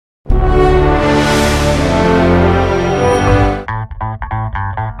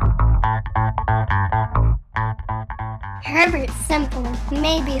Herbert Simple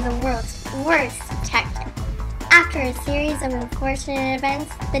may be the world's worst detective. After a series of unfortunate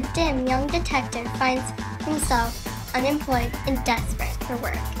events, the dim young detective finds himself unemployed and desperate for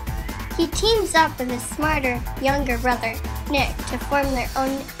work. He teams up with his smarter, younger brother, Nick, to form their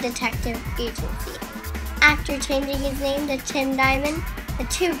own detective agency. After changing his name to Tim Diamond, the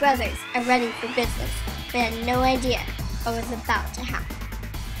two brothers are ready for business, but had no idea what was about to happen.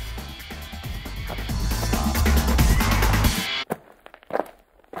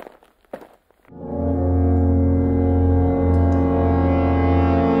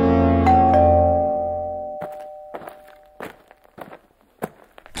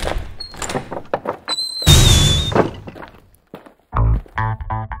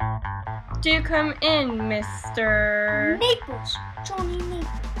 Do come in, Mr. Naples, Johnny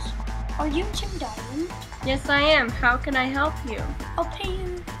Naples. Are you Tim Diamond? Yes, I am. How can I help you? I'll pay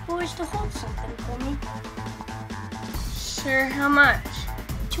you boys to hold something for me. Sure, how much?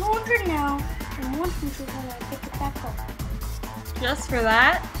 200 now, and 100 when I pick it back up. Just for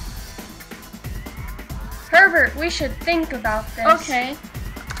that? Herbert, we should think about this. Okay.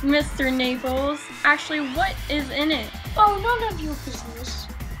 Mr. Naples, actually, what is in it? Oh, none of your business.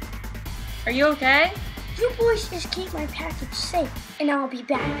 Are you okay? You boys just keep my package safe, and I'll be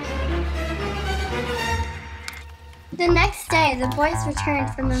back. The next day, the boys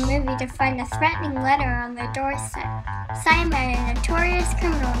returned from a movie to find a threatening letter on their doorstep, signed by a notorious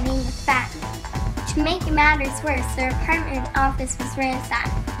criminal named the Fat Man. To make matters worse, their apartment and office was ransacked.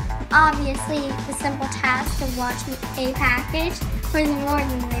 Obviously, the simple task of watching a package was more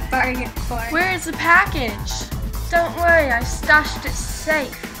than they bargained for. Where is the package? Don't worry, I stashed it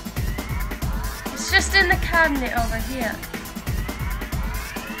safe. It's just in the cabinet over here.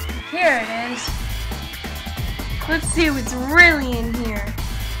 Here it is. Let's see what's really in here.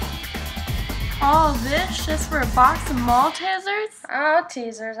 All this just for a box of Maltesers?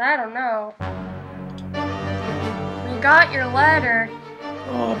 Maltesers, I don't know. We got your letter.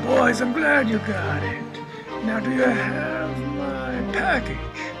 Oh, boys, I'm glad you got it. Now, do you have my package?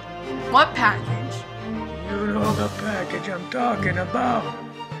 What package? You know the package I'm talking about.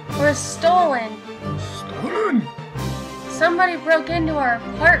 We're stolen. Stolen? Somebody broke into our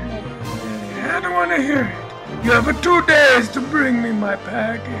apartment. I don't want to hear it. You have 2 days to bring me my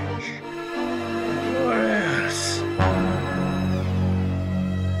package. Or else.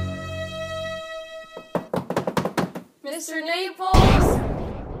 Mr. Naples?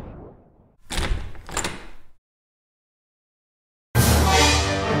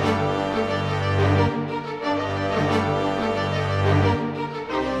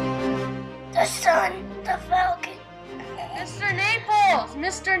 The sun, the Falcon. Mr. Naples!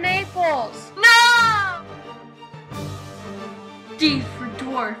 Mr. Naples! No! D for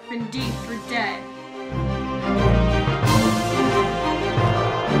dwarf and D for dead.